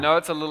I know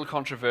it's a little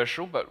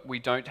controversial, but we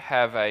don't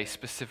have a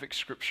specific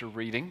scripture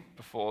reading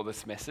before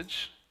this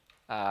message.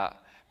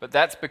 But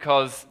that's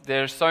because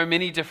there are so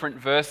many different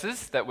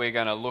verses that we're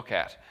going to look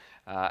at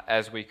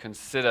as we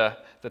consider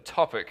the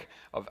topic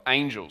of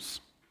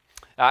angels.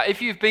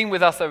 If you've been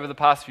with us over the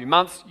past few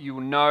months, you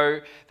will know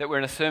that we're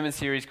in a sermon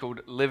series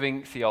called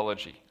Living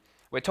Theology.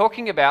 We're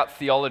talking about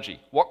theology,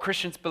 what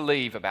Christians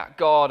believe about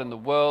God and the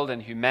world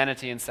and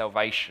humanity and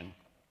salvation.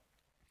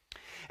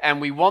 And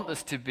we want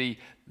this to be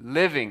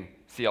living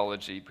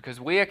theology because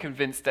we are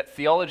convinced that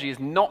theology is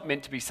not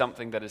meant to be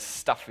something that is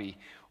stuffy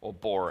or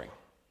boring.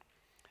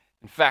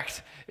 In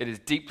fact, it is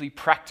deeply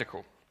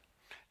practical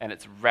and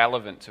it's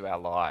relevant to our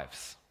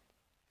lives.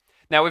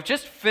 Now, we've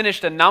just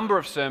finished a number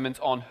of sermons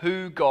on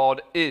who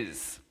God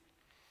is.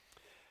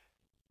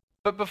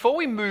 But before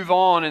we move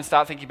on and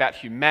start thinking about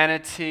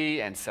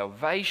humanity and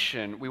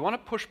salvation, we want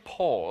to push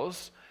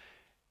pause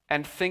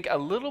and think a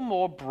little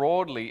more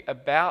broadly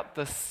about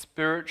the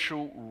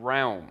spiritual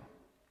realm,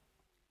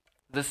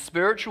 the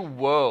spiritual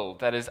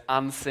world that is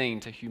unseen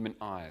to human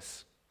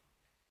eyes.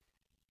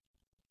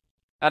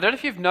 Now, I don't know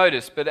if you've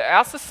noticed, but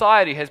our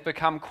society has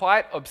become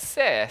quite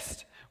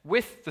obsessed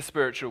with the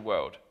spiritual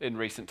world in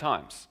recent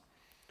times.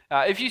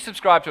 If you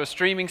subscribe to a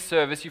streaming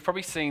service, you've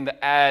probably seen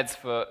the ads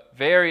for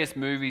various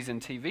movies and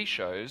TV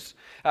shows.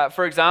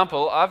 For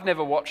example, I've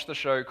never watched the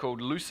show called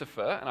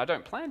Lucifer, and I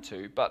don't plan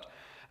to, but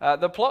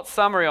the plot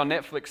summary on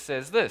Netflix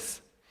says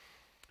this: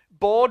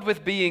 bored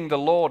with being the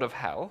Lord of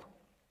Hell,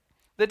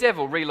 the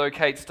devil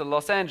relocates to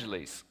Los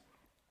Angeles,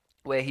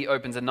 where he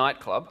opens a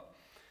nightclub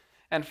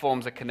and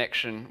forms a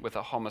connection with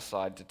a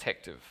homicide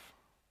detective.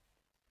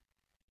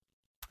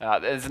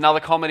 There's another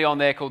comedy on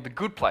there called The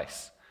Good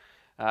Place.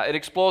 It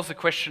explores the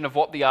question of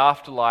what the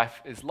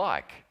afterlife is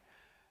like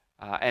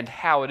and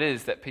how it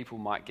is that people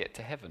might get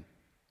to heaven.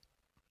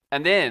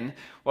 And then,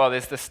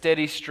 there's the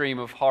steady stream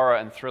of horror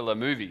and thriller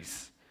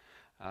movies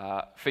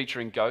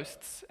featuring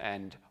ghosts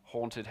and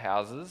haunted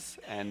houses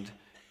and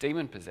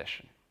demon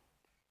possession.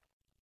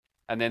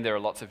 And then there are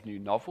lots of new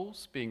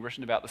novels being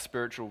written about the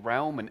spiritual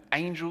realm and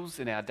angels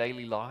in our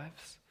daily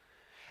lives.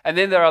 And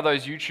then there are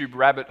those YouTube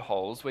rabbit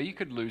holes where you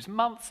could lose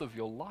months of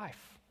your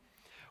life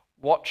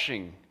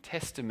watching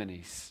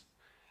testimonies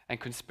and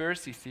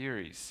conspiracy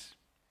theories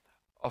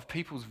of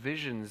people's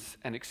visions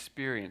and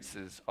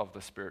experiences of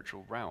the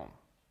spiritual realm.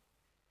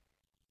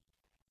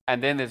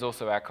 And then there's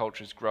also our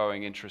culture's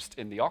growing interest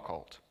in the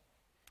occult,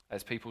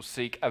 as people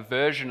seek a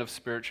version of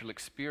spiritual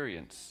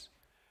experience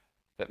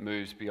that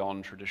moves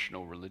beyond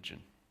traditional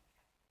religion.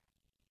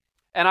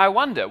 And I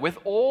wonder, with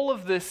all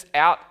of this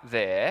out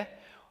there,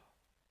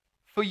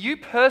 for you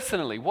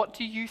personally, what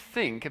do you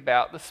think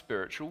about the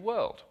spiritual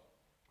world?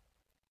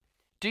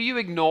 Do you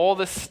ignore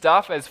this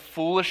stuff as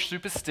foolish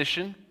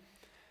superstition?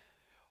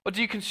 Or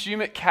do you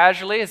consume it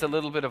casually as a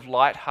little bit of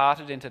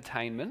light-hearted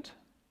entertainment?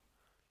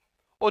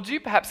 Or do you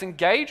perhaps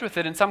engage with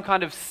it in some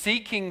kind of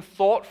seeking,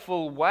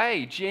 thoughtful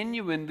way,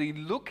 genuinely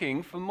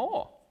looking for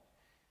more?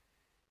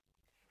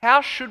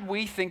 How should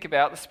we think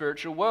about the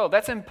spiritual world?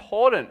 That's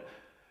important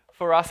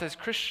for us as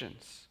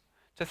Christians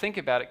to think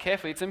about it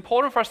carefully. It's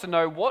important for us to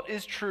know what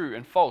is true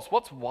and false,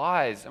 what's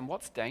wise and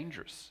what's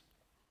dangerous.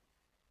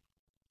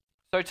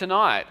 So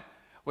tonight,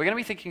 we're going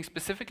to be thinking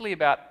specifically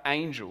about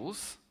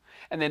angels,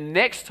 and then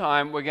next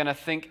time we're going to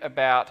think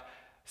about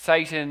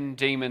Satan,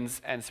 demons,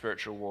 and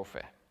spiritual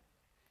warfare.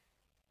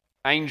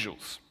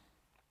 Angels.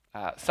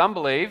 Some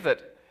believe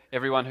that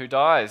everyone who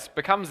dies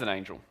becomes an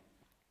angel.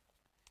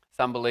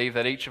 Some believe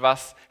that each of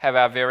us have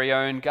our very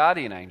own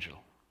guardian angel.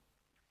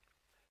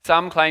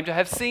 Some claim to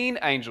have seen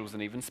angels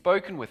and even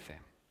spoken with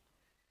them.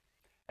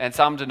 And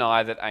some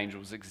deny that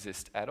angels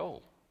exist at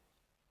all.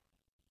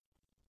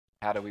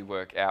 How do we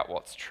work out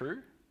what's true?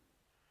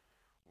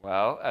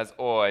 Well, as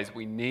always,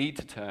 we need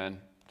to turn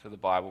to the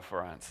Bible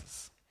for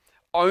answers.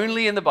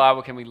 Only in the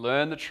Bible can we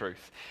learn the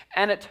truth.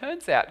 And it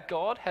turns out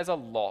God has a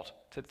lot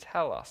to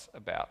tell us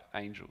about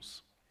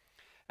angels.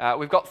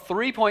 We've got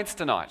 3 points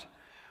tonight.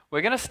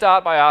 We're going to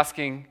start by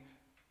asking,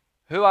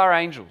 who are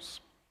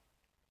angels?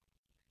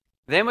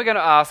 Then we're going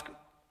to ask,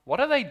 what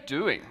are they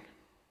doing?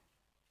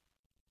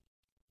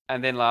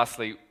 And then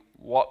lastly,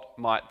 what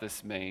might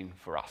this mean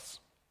for us?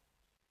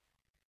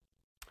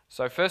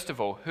 So first of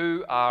all,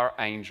 who are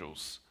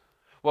angels?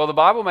 Well, the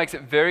Bible makes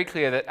it very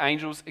clear that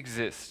angels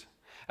exist.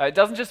 It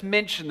doesn't just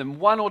mention them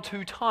 1 or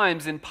 2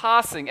 times in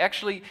passing.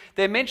 Actually,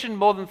 they're mentioned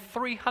more than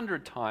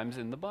 300 times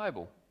in the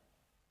Bible.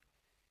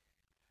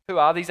 Who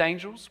are these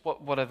angels?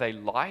 What are they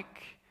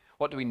like?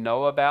 What do we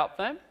know about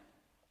them?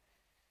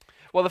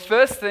 Well, the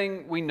first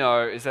thing we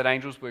know is that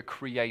angels were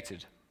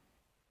created.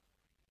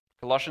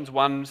 Colossians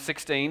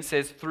 1:16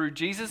 says, through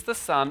Jesus the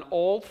Son,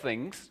 all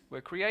things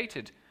were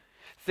created.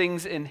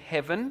 Things in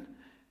heaven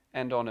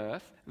and on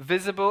earth,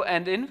 visible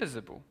and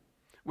invisible,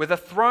 whether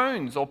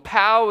thrones or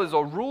powers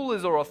or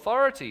rulers or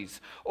authorities,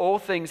 all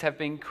things have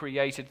been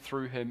created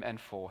through him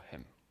and for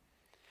him.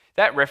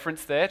 That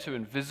reference there to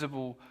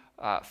invisible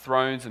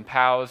thrones and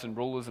powers and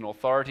rulers and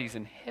authorities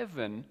in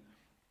heaven,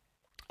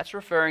 that's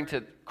referring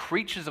to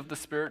creatures of the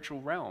spiritual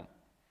realm,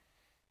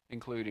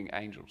 including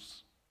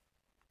angels.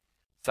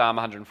 Psalm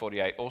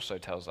 148 also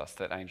tells us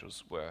that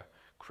angels were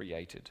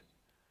created.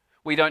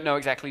 We don't know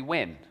exactly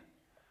when.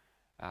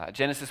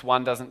 Genesis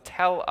 1 doesn't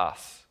tell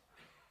us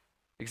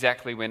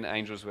exactly when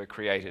angels were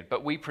created,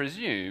 but we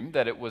presume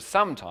that it was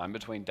sometime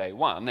between day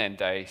 1 and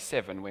day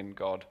 7 when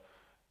God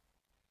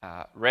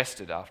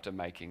rested after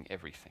making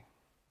everything.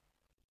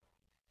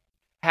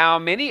 How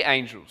many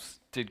angels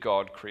did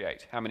God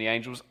create? How many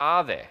angels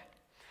are there?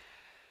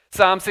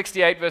 Psalm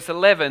 68 verse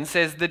 11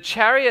 says, "The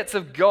chariots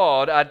of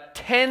God are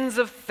tens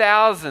of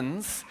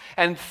thousands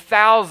and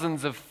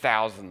thousands of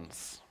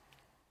thousands."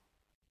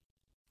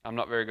 I'm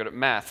not very good at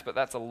maths, but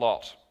that's a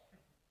lot.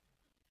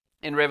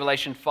 In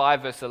Revelation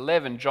 5 verse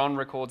 11, John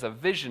records a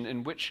vision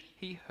in which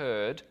he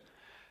heard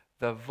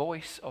the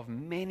voice of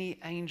many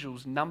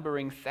angels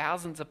numbering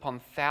thousands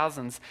upon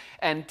thousands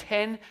and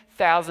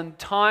 10,000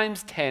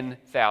 times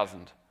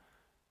 10,000.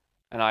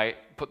 And I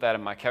put that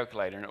in my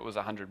calculator and it was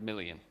 100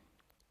 million.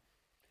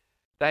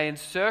 They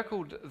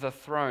encircled the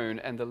throne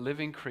and the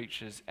living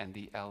creatures and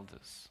the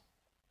elders.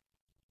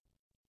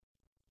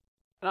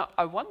 Now,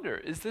 I wonder,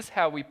 is this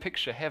how we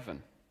picture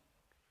heaven?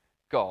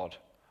 God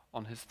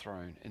on his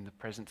throne in the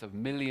presence of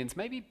millions,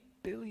 maybe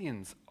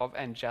billions of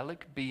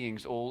angelic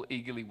beings all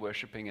eagerly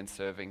worshipping and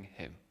serving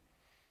him.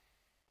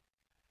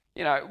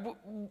 You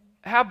know,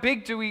 how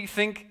big do we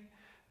think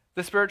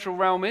the spiritual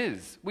realm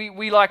is?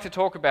 We like to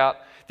talk about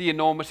the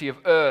enormity of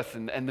Earth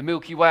and the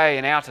Milky Way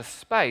and outer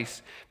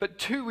space, but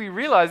do we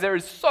realize there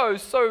is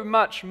so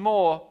much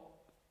more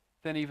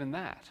than even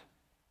that?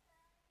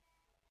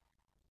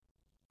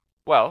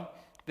 Well,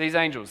 these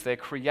angels, they're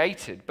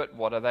created, but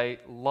what are they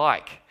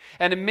like?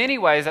 And in many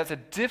ways, that's a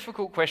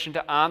difficult question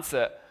to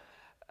answer.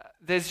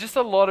 There's just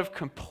a lot of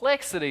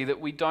complexity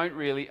that we don't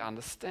really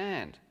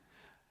understand.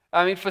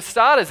 I mean, for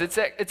starters, it's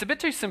a bit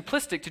too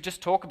simplistic to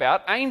just talk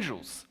about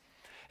angels.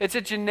 It's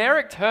a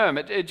generic term.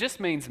 It just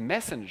means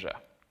messenger.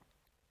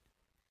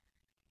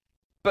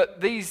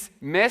 But these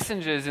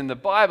messengers in the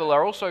Bible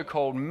are also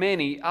called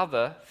many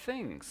other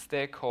things.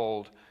 They're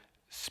called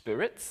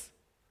spirits,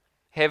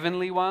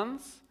 heavenly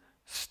ones,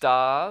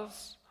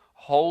 stars,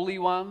 holy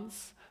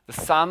ones, the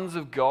sons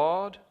of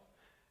God.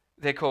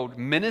 They're called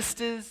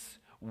ministers,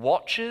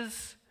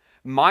 watchers,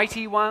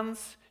 mighty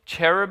ones,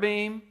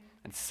 cherubim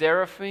and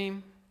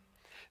seraphim.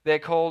 They're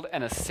called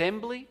an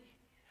assembly,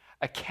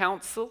 a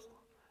council,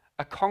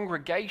 a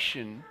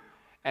congregation,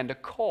 and a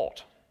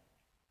court.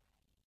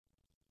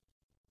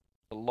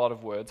 A lot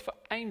of words for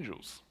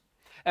angels.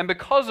 And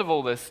because of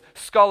all this,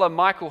 scholar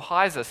Michael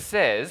Heiser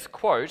says,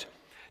 quote,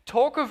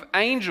 "Talk of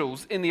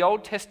angels in the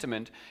Old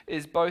Testament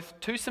is both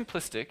too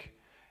simplistic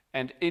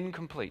and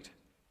incomplete.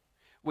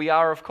 We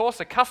are, of course,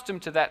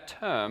 accustomed to that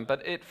term,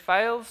 but it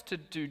fails to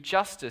do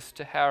justice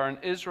to how an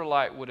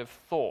Israelite would have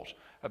thought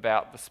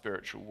about the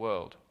spiritual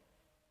world."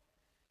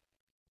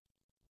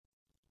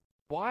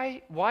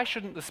 Why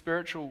shouldn't the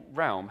spiritual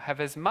realm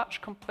have as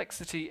much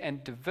complexity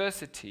and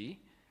diversity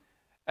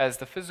as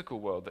the physical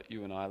world that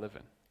you and I live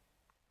in?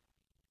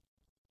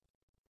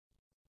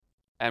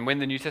 And when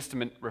the New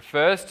Testament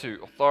refers to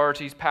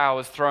authorities,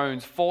 powers,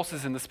 thrones,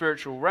 forces in the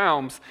spiritual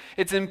realms,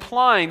 it's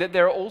implying that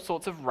there are all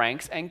sorts of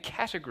ranks and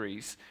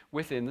categories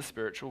within the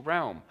spiritual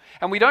realm.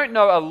 And we don't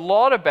know a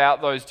lot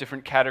about those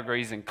different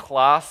categories and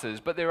classes,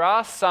 but there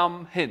are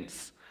some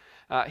hints.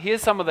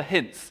 Here's some of the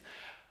hints.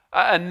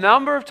 A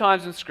number of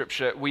times in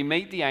Scripture, we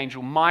meet the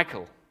angel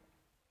Michael.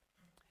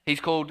 He's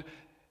called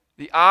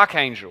the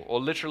archangel, or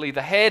literally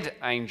the head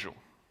angel.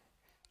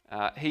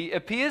 He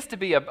appears to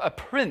be a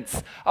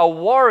prince, a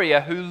warrior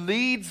who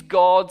leads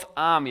God's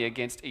army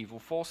against evil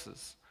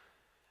forces.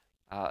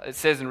 It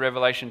says in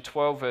Revelation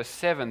 12 verse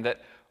 7 that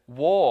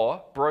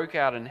war broke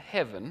out in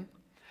heaven.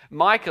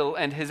 Michael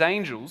and his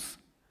angels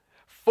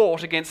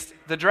fought against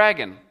the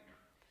dragon,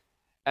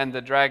 and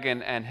the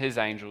dragon and his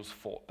angels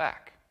fought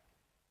back.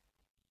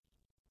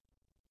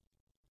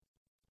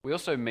 We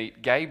also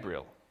meet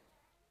Gabriel.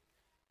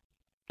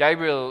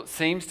 Gabriel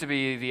seems to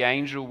be the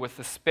angel with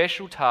the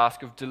special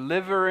task of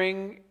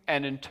delivering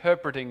and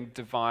interpreting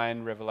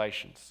divine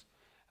revelations.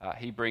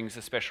 He brings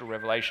a special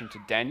revelation to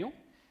Daniel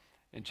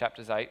in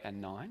chapters 8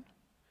 and 9.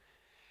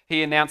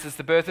 He announces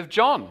the birth of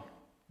John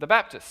the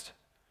Baptist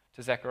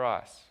to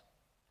Zacharias.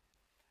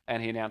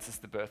 And he announces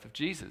the birth of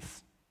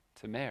Jesus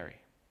to Mary.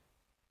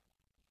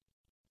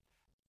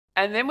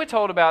 And then we're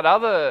told about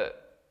other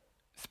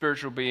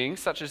spiritual beings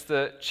such as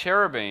the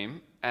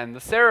cherubim and the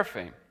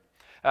seraphim.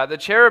 The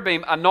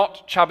cherubim are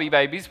not chubby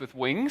babies with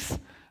wings,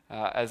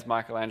 as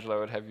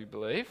Michelangelo would have you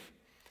believe.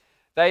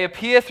 They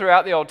appear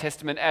throughout the Old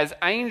Testament as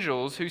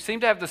angels who seem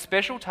to have the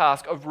special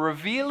task of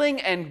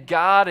revealing and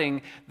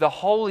guarding the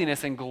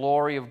holiness and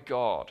glory of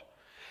God.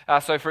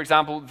 So, for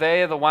example,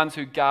 they're the ones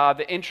who guard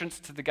the entrance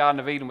to the Garden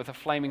of Eden with a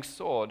flaming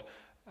sword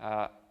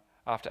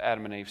after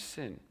Adam and Eve's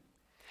sin.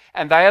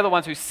 And they are the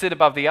ones who sit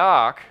above the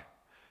ark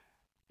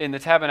in the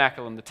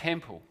tabernacle and the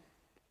temple.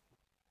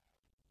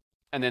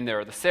 And then there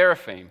are the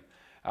seraphim.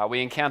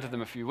 We encountered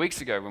them a few weeks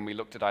ago when we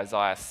looked at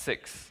Isaiah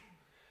 6.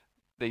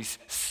 These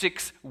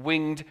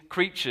 6-winged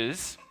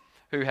creatures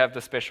who have the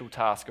special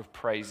task of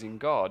praising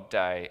God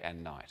day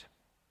and night.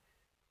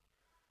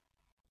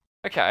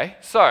 Okay,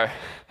 so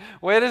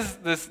where does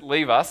this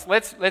leave us?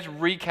 Let's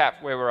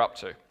recap where we're up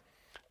to.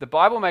 The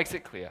Bible makes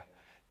it clear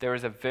there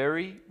is a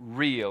very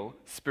real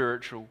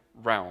spiritual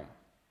realm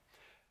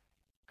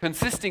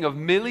consisting of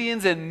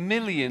millions and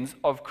millions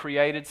of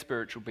created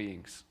spiritual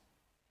beings.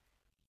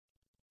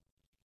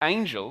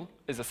 Angel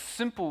is a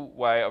simple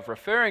way of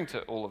referring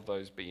to all of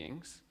those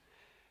beings,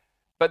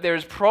 but there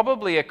is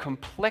probably a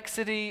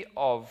complexity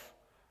of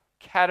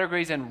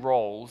categories and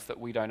roles that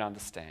we don't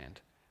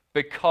understand,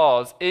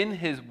 because in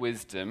his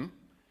wisdom,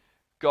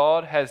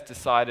 God has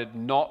decided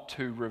not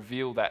to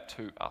reveal that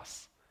to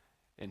us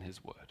in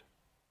his word.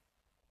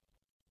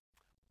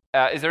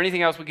 Is there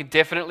anything else we can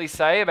definitely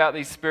say about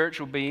these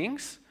spiritual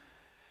beings?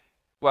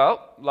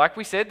 Well, like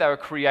we said, they were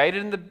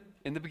created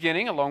in the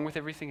beginning along with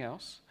everything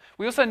else.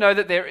 We also know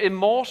that they're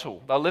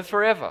immortal, they'll live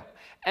forever,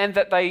 and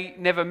that they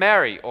never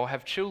marry or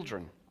have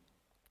children.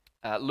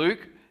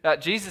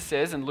 Jesus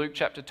says in Luke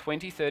chapter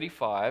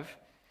 20:35,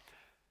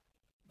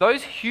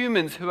 those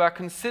humans who are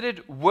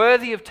considered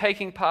worthy of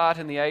taking part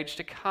in the age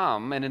to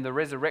come and in the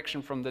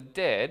resurrection from the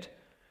dead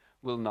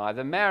will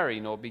neither marry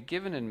nor be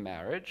given in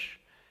marriage,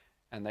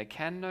 and they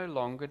can no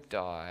longer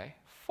die,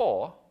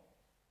 for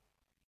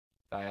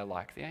they are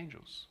like the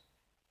angels.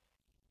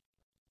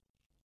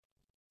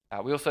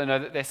 We also know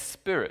that they're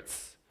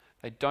spirits.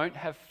 They don't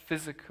have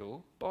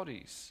physical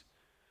bodies.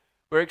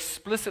 We're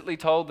explicitly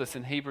told this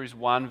in Hebrews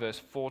 1 verse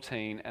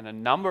 14 and a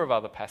number of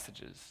other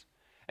passages.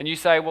 And you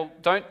say, well,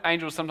 don't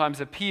angels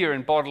sometimes appear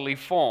in bodily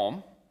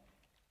form?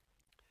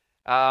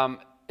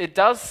 It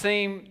does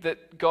seem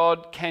that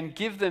God can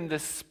give them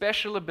this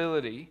special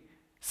ability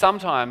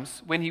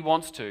sometimes when he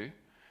wants to,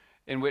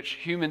 in which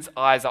humans'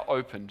 eyes are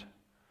opened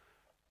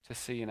to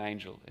see an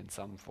angel in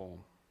some form.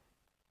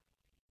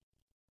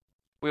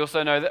 We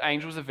also know that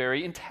angels are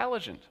very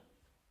intelligent.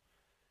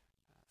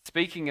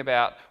 Speaking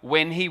about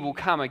when he will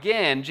come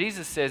again,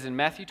 Jesus says in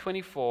Matthew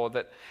 24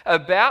 that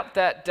about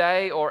that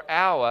day or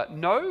hour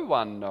no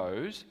one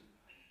knows,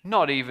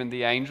 not even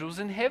the angels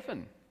in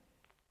heaven,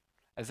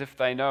 as if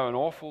they know an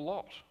awful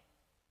lot.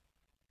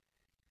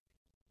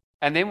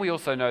 And then we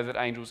also know that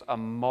angels are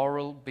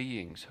moral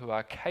beings who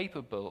are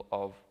capable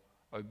of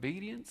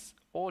obedience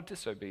or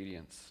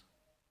disobedience.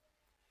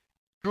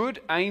 Good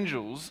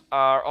angels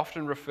are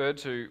often referred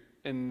to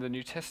in the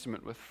New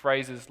Testament with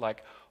phrases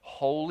like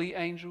holy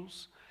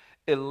angels,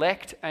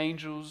 elect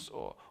angels,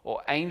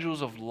 or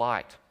angels of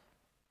light.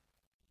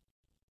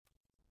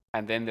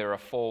 And then there are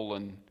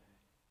fallen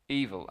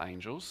evil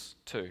angels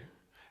too.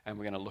 And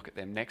we're going to look at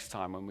them next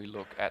time when we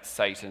look at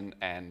Satan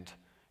and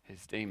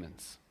his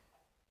demons.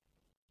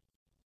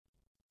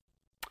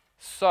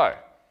 So,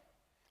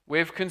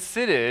 we've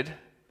considered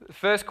the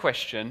first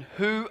question,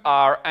 who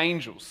are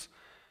angels?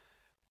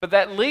 But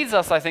that leads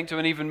us, I think, to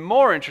an even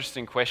more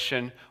interesting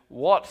question,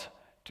 what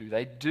do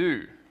they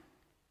do?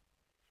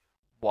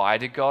 Why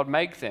did God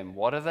make them?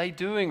 What are they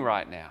doing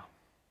right now?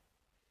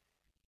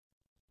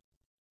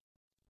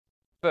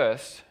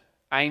 First,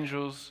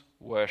 angels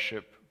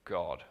worship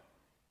God.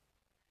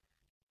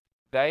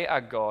 They are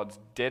God's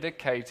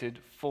dedicated,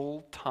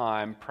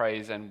 full-time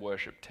praise and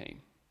worship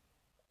team.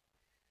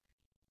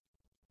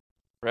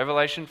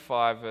 Revelation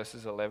 5,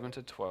 verses 11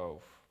 to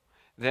 12.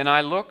 Then I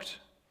looked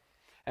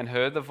and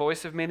heard the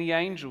voice of many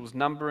angels,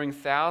 numbering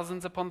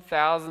thousands upon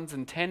thousands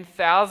and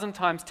 10,000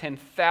 times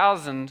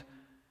 10,000.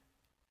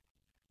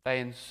 They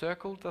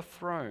encircled the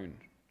throne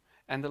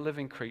and the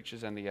living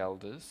creatures and the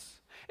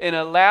elders. In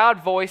a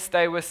loud voice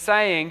they were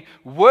saying,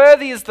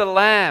 "Worthy is the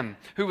Lamb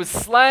who was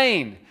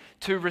slain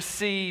to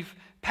receive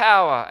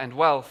power and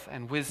wealth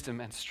and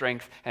wisdom and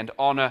strength and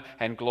honor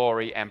and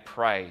glory and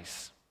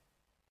praise."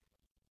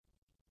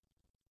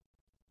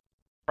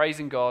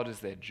 Praising God is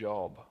their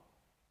job.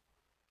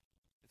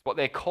 It's what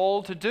they're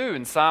called to do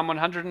in Psalm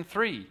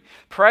 103.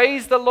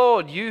 Praise the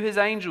Lord, you his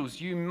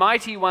angels, you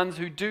mighty ones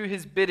who do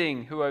his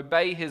bidding, who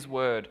obey his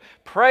word.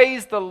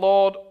 Praise the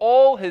Lord,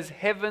 all his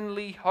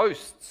heavenly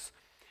hosts,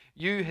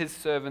 you his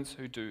servants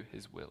who do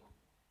his will.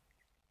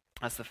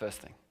 That's the first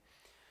thing.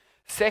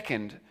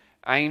 Second,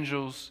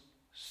 angels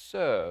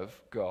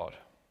serve God.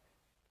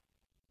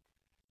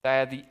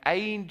 They are the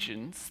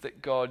agents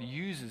that God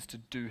uses to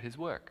do his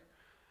work.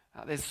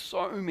 There's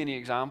so many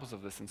examples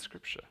of this in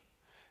Scripture.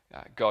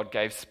 God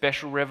gave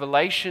special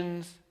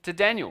revelations to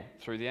Daniel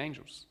through the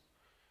angels.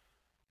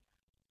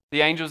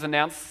 The angels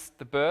announced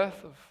the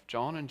birth of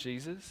John and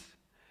Jesus.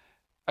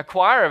 A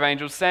choir of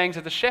angels sang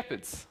to the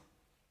shepherds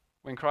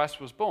when Christ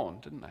was born,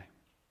 didn't they?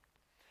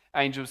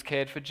 Angels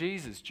cared for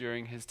Jesus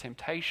during his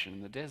temptation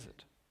in the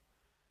desert.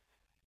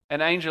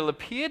 An angel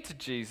appeared to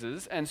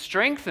Jesus and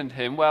strengthened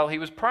him while he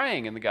was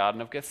praying in the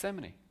Garden of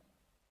Gethsemane.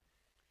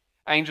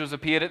 Angels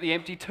appeared at the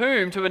empty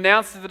tomb to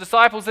announce to the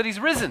disciples that he's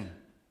risen.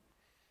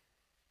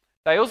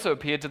 They also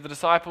appeared to the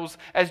disciples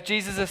as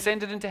Jesus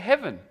ascended into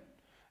heaven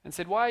and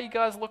said, "Why are you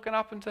guys looking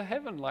up into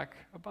heaven like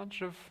a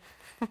bunch of..."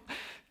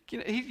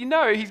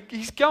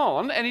 He's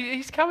gone and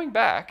he's coming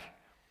back.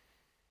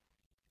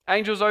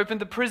 Angels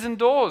opened the prison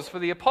doors for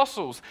the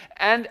apostles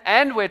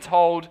and we're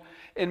told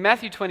in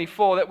Matthew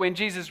 24 that when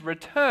Jesus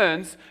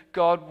returns,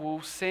 God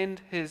will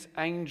send his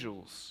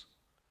angels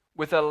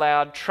with a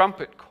loud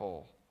trumpet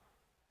call,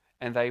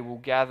 and they will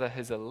gather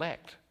his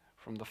elect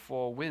from the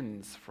four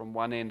winds, from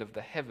one end of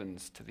the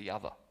heavens to the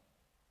other.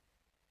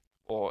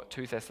 Or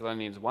 2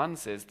 Thessalonians 1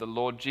 says, the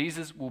Lord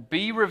Jesus will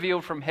be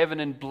revealed from heaven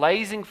in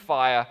blazing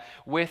fire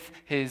with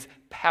his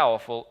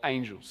powerful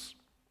angels.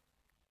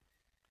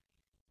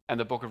 And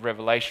the book of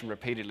Revelation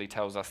repeatedly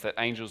tells us that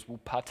angels will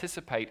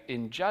participate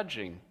in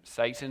judging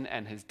Satan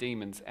and his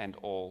demons and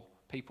all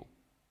people.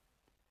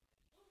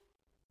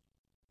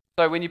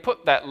 So when you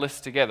put that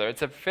list together,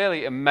 it's a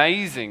fairly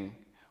amazing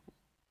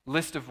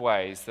list of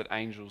ways that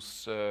angels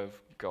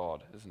serve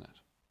God, isn't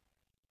it?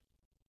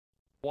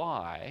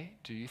 Why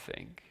do you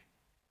think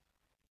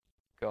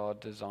God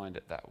designed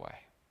it that way?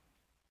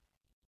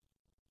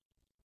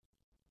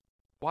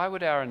 Why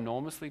would our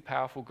enormously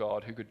powerful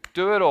God, who could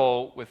do it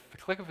all with the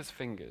click of his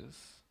fingers,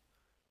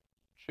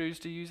 choose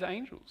to use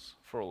angels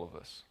for all of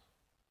this?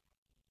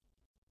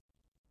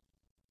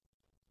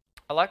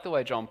 I like the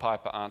way John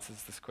Piper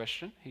answers this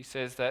question. He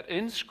says that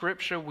in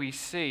Scripture we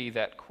see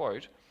that,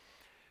 quote,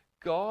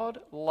 God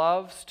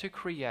loves to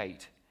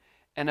create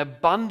an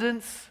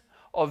abundance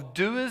of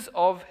doers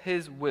of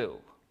his will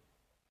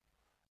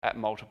at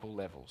multiple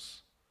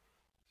levels.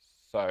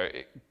 So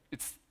it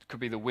could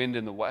be the wind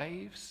and the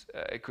waves,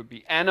 it could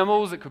be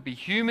animals, it could be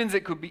humans,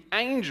 it could be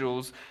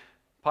angels.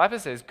 Piper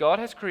says God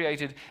has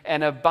created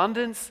an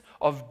abundance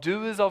of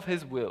doers of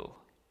his will.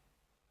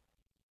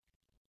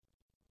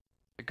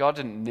 But God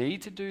didn't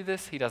need to do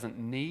this. He doesn't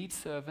need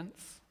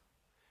servants.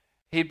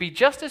 He'd be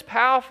just as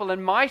powerful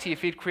and mighty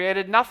if he'd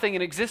created nothing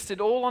and existed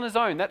all on his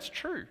own. That's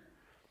true.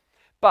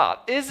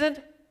 But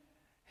isn't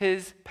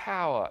his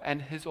power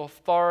and his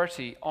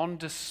authority on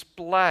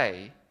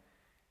display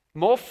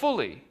more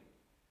fully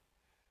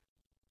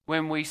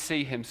when we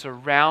see him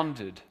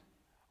surrounded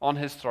on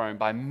his throne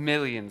by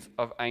millions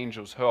of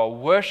angels who are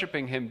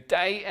worshipping him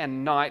day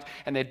and night,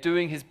 and they're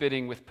doing his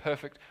bidding with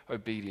perfect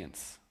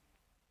obedience?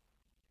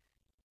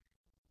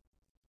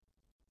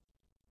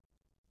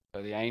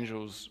 So the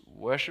angels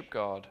worship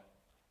God,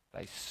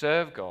 they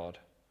serve God,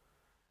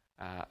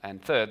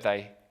 and third,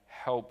 they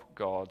help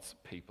God's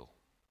people.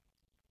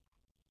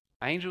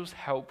 Angels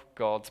help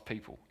God's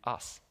people,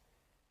 us.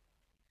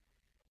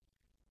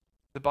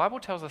 The Bible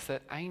tells us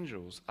that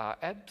angels are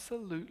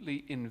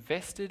absolutely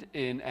invested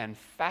in and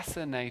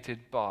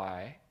fascinated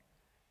by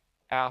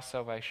our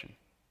salvation.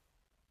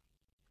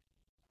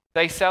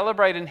 They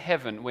celebrate in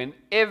heaven when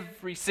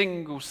every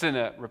single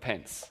sinner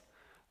repents,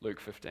 Luke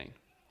 15.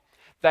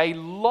 They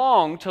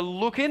long to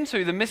look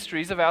into the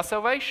mysteries of our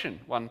salvation,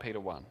 1 Peter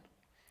 1.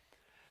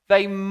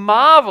 They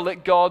marvel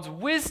at God's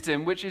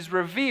wisdom, which is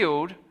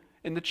revealed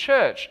in the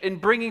church, in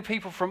bringing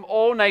people from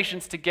all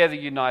nations together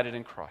united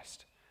in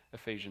Christ,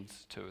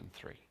 Ephesians 2 and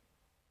 3.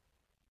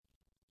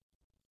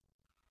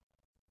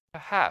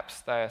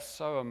 Perhaps they are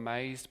so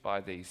amazed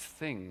by these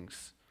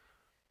things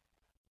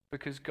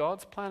because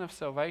God's plan of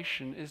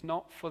salvation is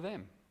not for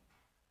them.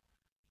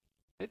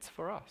 It's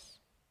for us.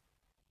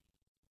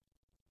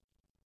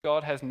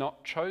 God has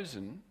not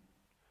chosen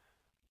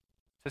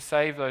to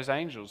save those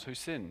angels who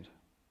sinned.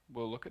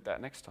 We'll look at that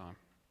next time.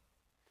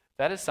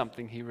 That is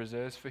something he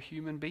reserves for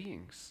human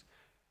beings,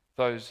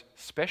 those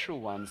special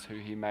ones who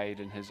he made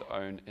in his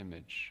own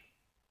image.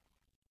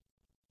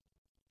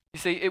 You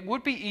see, it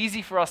would be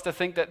easy for us to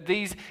think that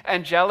these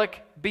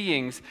angelic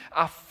beings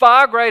are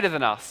far greater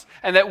than us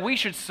and that we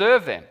should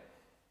serve them.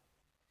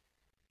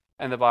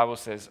 And the Bible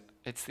says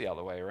it's the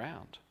other way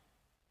around.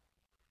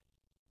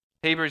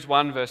 Hebrews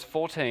 1 verse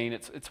 14,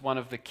 it's one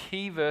of the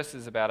key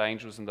verses about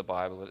angels in the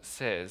Bible. It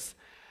says,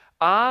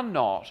 "Are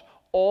not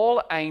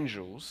all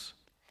angels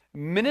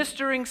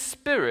ministering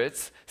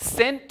spirits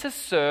sent to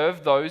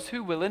serve those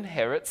who will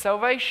inherit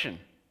salvation?"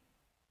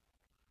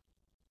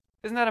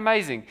 Isn't that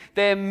amazing?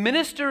 They're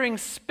ministering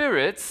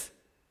spirits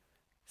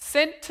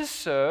sent to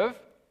serve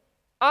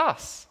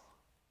us.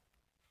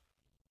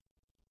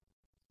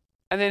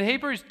 And then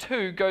Hebrews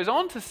 2 goes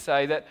on to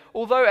say that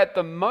although at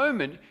the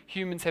moment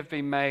humans have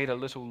been made a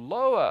little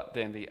lower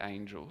than the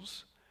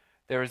angels,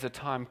 there is a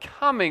time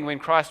coming when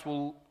God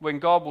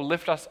will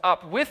lift us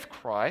up with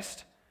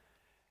Christ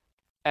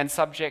and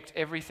subject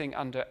everything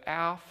under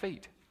our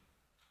feet.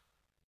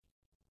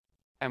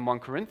 And 1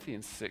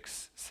 Corinthians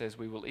 6 says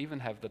we will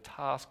even have the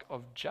task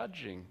of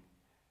judging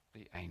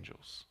the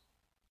angels.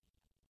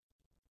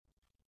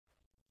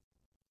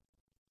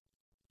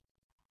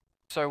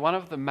 So one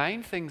of the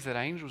main things that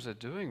angels are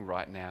doing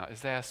right now is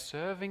they are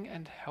serving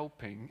and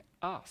helping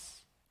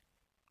us,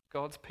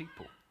 God's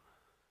people.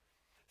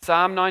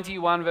 Psalm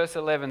 91 verse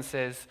 11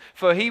 says,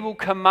 "For he will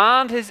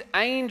command his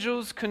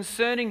angels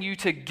concerning you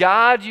to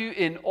guard you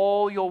in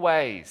all your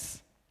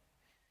ways."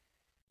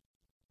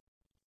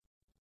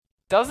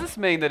 Does this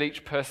mean that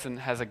each person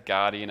has a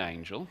guardian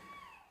angel?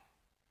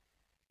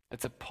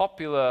 It's a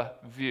popular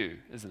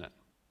view, isn't it?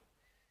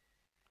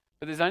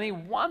 But there's only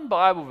one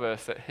Bible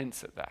verse that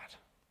hints at that.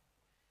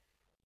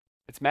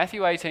 It's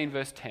Matthew 18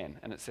 verse 10,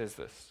 and it says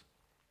this,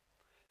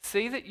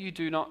 See that you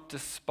do not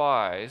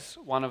despise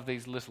one of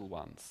these little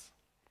ones.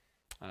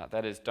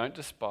 That is, don't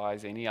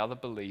despise any other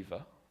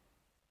believer.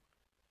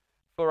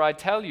 For I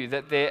tell you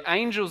that their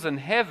angels in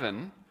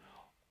heaven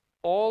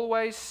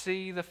always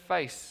see the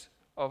face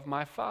of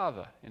my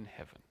Father in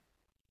heaven.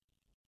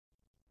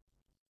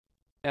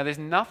 Now, there's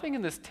nothing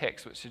in this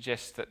text which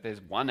suggests that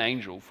there's one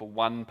angel for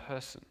one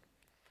person.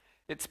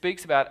 It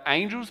speaks about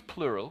angels,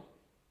 plural,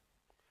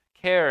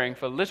 caring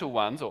for little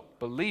ones, or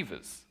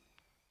believers,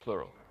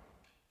 plural.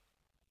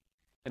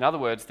 In other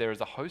words, there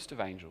is a host of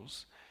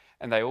angels,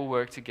 and they all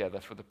work together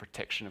for the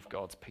protection of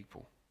God's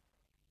people.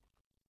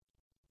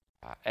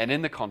 And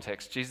in the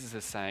context, Jesus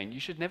is saying, you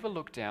should never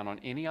look down on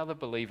any other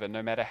believer,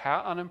 no matter how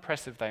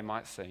unimpressive they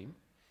might seem,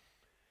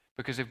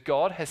 because if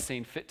God has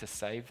seen fit to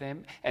save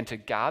them and to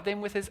guard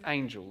them with his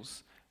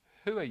angels,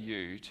 who are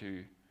you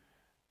to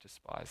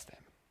despise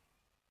them?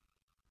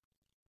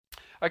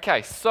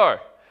 Okay, so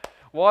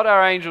what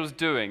are angels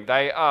doing?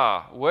 They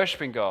are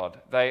worshiping God,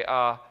 they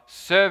are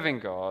serving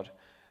God,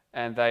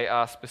 and they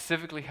are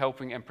specifically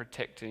helping and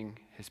protecting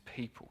his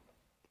people.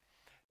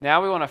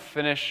 Now we want to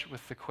finish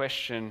with the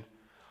question,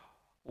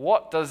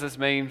 what does this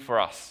mean for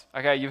us?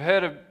 Okay, you've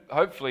heard a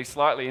hopefully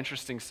slightly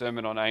interesting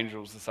sermon on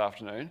angels this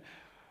afternoon.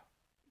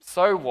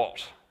 So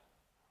what?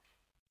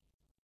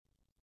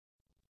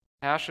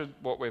 How should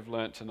what we've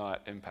learnt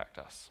tonight impact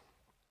us?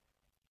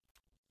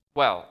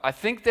 Well, I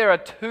think there are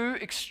two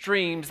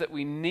extremes that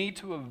we need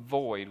to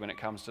avoid when it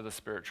comes to the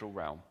spiritual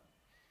realm.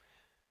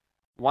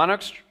 One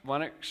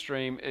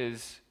extreme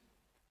is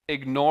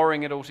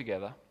ignoring it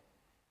altogether,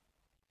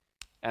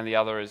 and the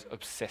other is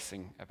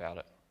obsessing about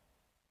it.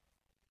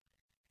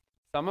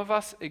 Some of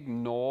us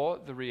ignore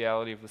the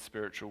reality of the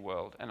spiritual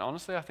world, and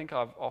honestly, I think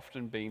I've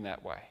often been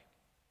that way.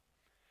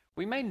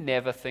 We may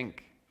never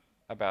think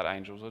about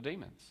angels or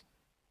demons.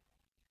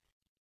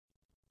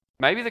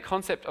 Maybe the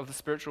concept of the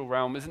spiritual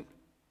realm isn't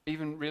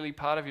even really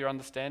part of your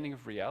understanding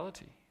of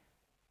reality.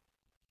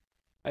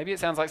 Maybe it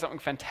sounds like something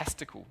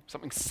fantastical,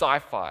 something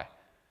sci-fi,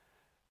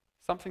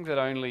 something that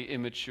only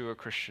immature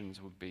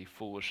Christians would be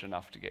foolish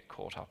enough to get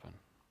caught up in.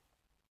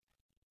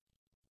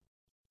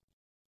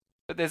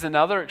 But there's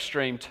another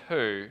extreme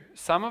too.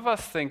 Some of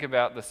us think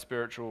about the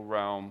spiritual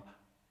realm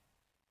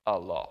a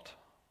lot.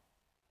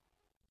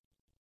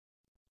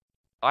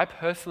 I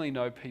personally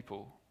know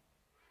people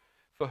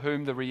for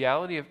whom the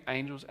reality of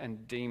angels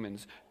and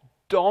demons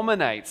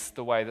dominates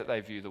the way that they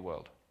view the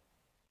world.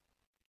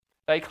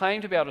 They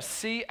claim to be able to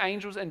see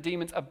angels and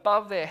demons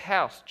above their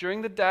house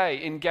during the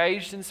day,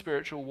 engaged in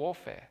spiritual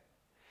warfare.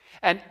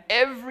 And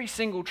every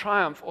single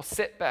triumph or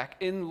setback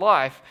in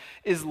life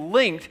is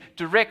linked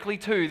directly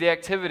to the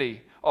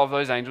activity of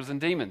those angels and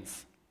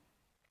demons.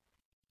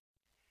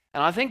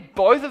 And I think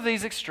both of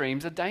these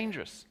extremes are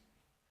dangerous.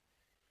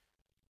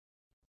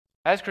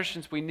 As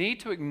Christians, we need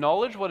to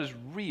acknowledge what is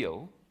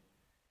real,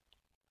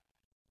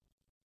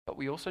 but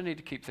we also need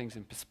to keep things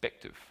in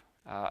perspective.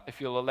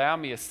 If you'll allow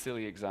me a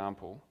silly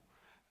example,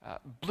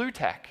 blue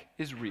tack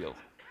is real.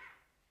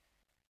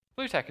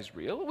 Blue tack is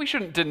real. We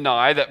shouldn't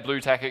deny that blue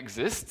tack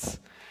exists.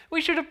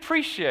 We should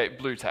appreciate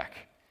blue tack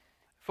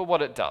for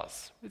what it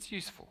does. It's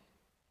useful.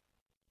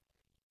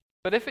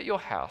 But if at your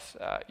house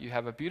you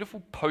have a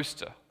beautiful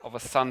poster of a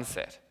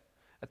sunset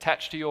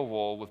attached to your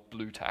wall with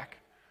blue tack,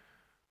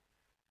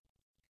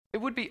 it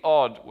would be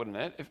odd, wouldn't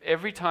it, if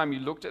every time you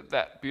looked at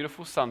that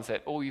beautiful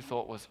sunset, all you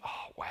thought was,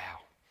 oh, wow,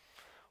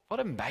 what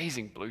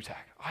amazing blue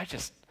tack. I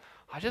just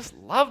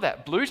love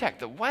that blue tack,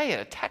 the way it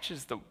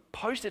attaches the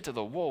poster to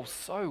the wall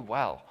so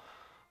well.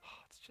 Oh,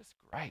 it's just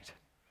great.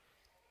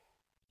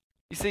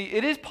 You see,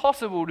 it is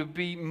possible to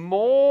be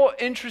more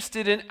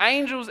interested in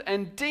angels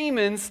and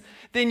demons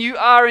than you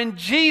are in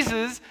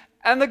Jesus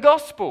and the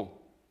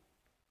gospel.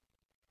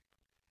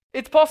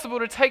 It's possible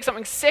to take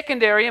something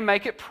secondary and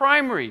make it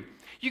primary.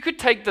 You could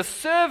take the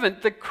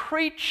servant, the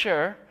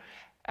creature,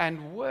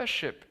 and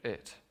worship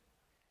it,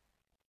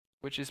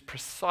 which is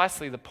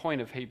precisely the point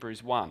of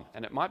Hebrews 1,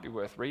 and it might be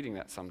worth reading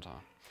that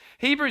sometime.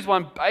 Hebrews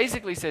 1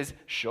 basically says,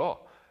 sure,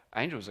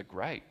 angels are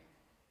great,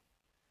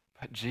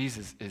 but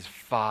Jesus is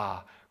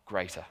far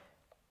greater.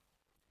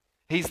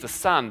 He's the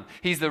Son.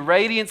 He's the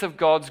radiance of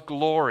God's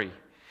glory.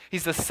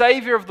 He's the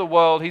Savior of the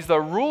world. He's the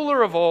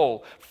ruler of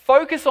all.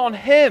 Focus on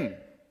Him.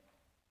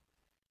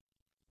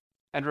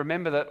 And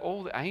remember that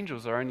all the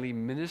angels are only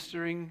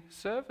ministering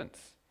servants,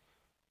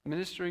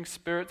 ministering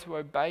spirits who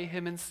obey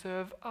Him and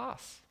serve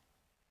us.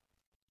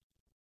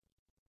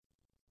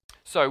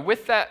 So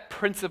with that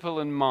principle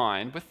in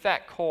mind, with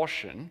that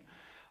caution,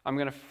 I'm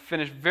going to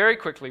finish very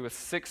quickly with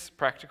 6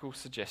 practical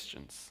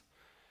suggestions.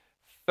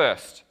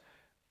 First,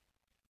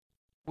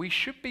 we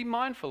should be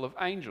mindful of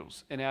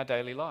angels in our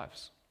daily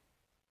lives.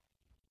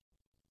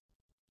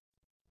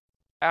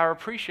 Our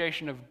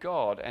appreciation of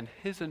God and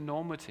His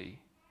enormity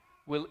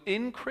will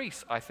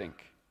increase, I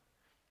think,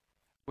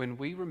 when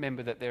we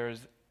remember that there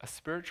is a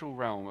spiritual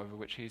realm over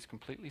which He is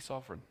completely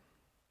sovereign.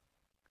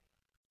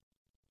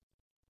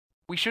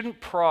 We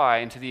shouldn't pry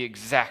into the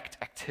exact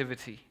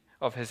activity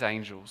of His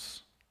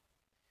angels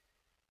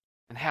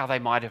and how they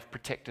might have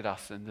protected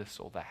us in this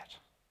or that.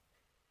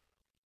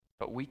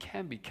 but we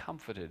can be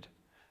comforted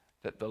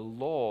that the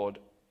Lord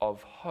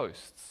of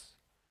hosts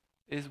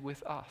is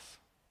with us.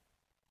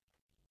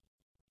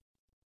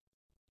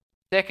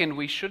 Second,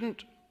 we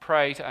shouldn't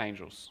pray to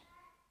angels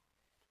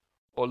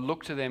or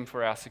look to them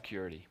for our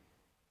security.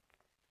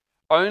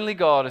 Only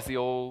God is the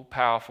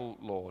all-powerful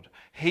Lord.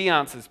 He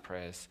answers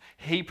prayers.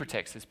 He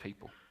protects his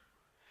people.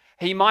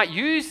 He might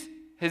use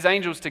his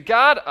angels to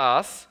guard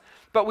us,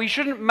 but we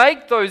shouldn't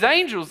make those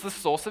angels the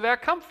source of our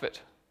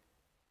comfort.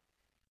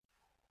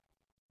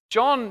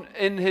 John,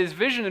 in his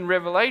vision in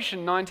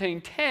Revelation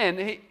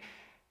 19:10,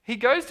 he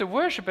goes to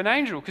worship an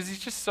angel because he's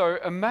just so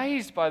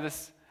amazed by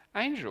this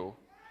angel.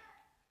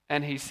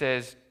 And he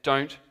says,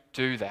 don't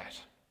do that.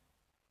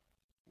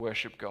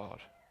 Worship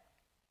God.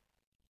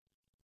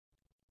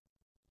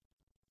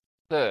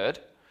 Third,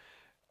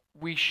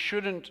 we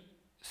shouldn't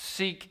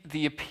seek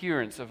the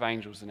appearance of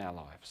angels in our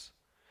lives.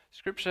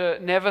 Scripture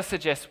never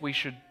suggests we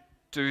should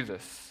do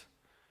this.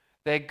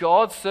 They're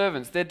God's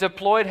servants. They're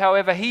deployed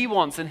however he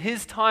wants, in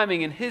his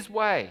timing, in his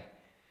way.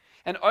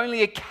 And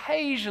only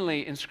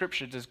occasionally in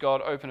Scripture does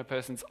God open a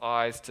person's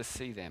eyes to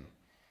see them.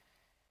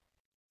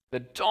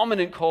 The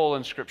dominant call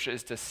in Scripture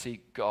is to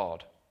seek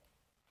God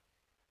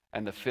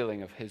and the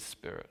filling of his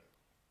Spirit.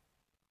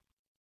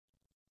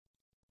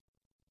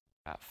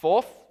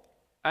 Fourth,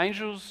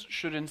 angels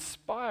should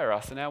inspire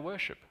us in our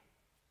worship.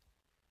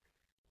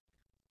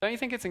 Don't you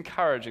think it's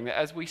encouraging that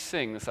as we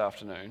sing this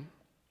afternoon,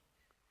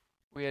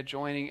 we are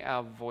joining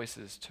our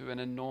voices to an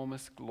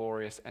enormous,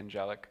 glorious,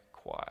 angelic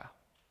choir?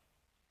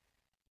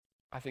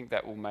 I think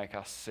that will make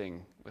us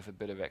sing with a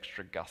bit of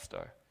extra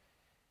gusto.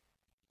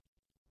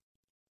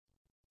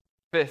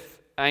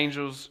 Fifth,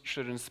 angels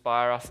should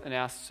inspire us in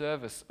our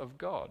service of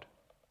God.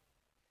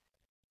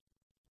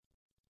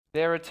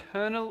 Their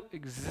eternal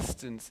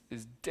existence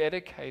is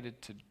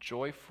dedicated to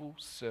joyful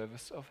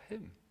service of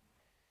him.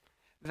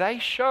 They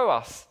show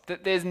us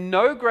that there's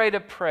no greater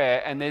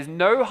prayer and there's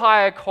no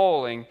higher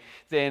calling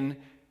than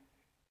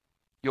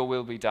your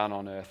will be done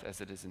on earth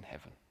as it is in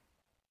heaven.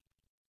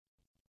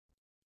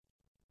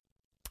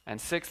 And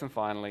sixth and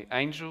finally,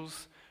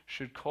 angels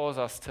should cause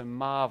us to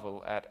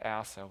marvel at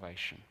our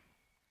salvation.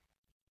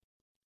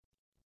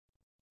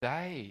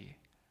 They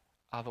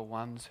are the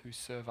ones who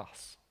serve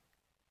us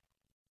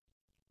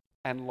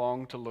and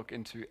long to look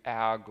into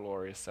our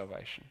glorious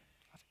salvation.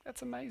 I think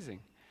that's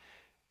amazing.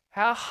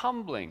 How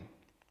humbling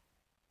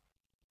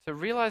to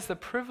realize the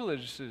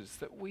privileges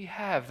that we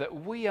have,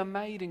 that we are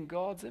made in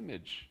God's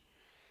image,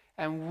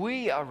 and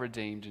we are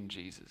redeemed in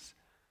Jesus,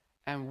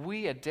 and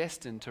we are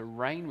destined to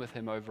reign with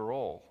him over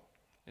all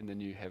in the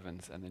new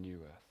heavens and the new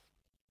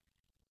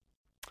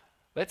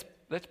earth.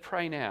 Let's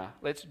pray now.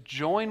 Let's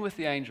join with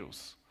the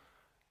angels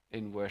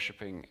in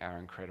worshiping our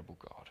incredible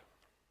God.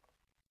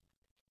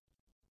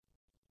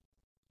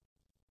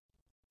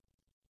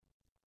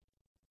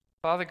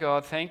 Father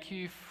God, thank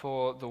you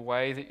for the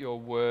way that your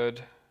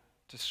word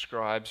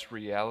describes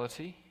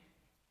reality,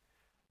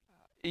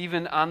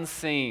 even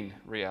unseen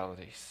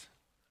realities.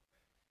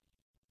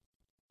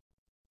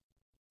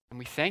 And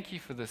we thank you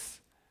for this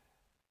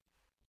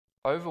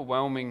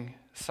overwhelming,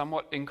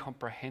 somewhat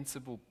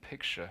incomprehensible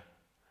picture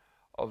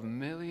of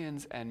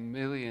millions and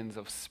millions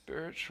of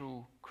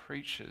spiritual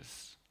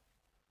creatures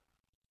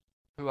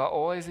who are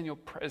always in your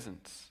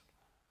presence,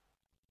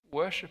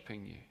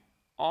 worshiping you,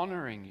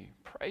 honoring you,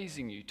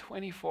 praising you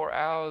 24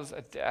 hours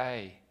a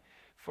day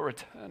for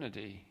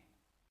eternity,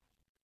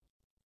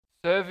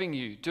 serving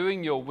you,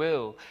 doing your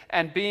will,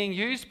 and being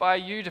used by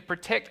you to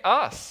protect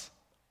us.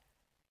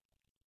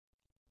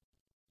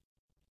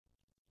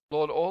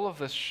 Lord, all of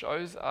this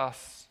shows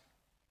us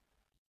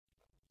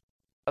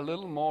a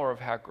little more of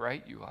how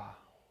great you are,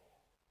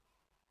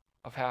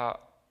 of how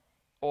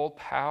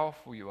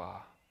all-powerful you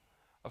are,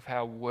 of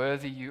how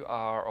worthy you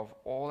are of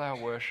all our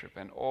worship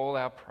and all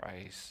our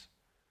praise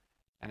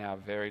and our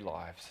very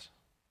lives.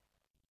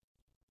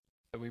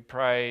 So we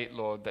pray,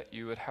 Lord, that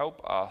you would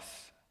help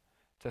us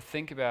to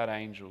think about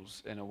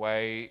angels in a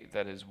way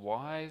that is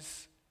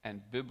wise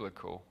and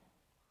biblical,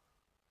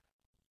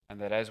 and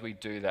that as we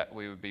do that,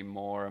 we would be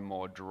more and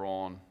more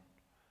drawn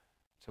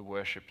to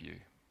worship you.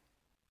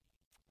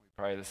 We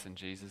pray this in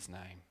Jesus'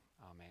 name.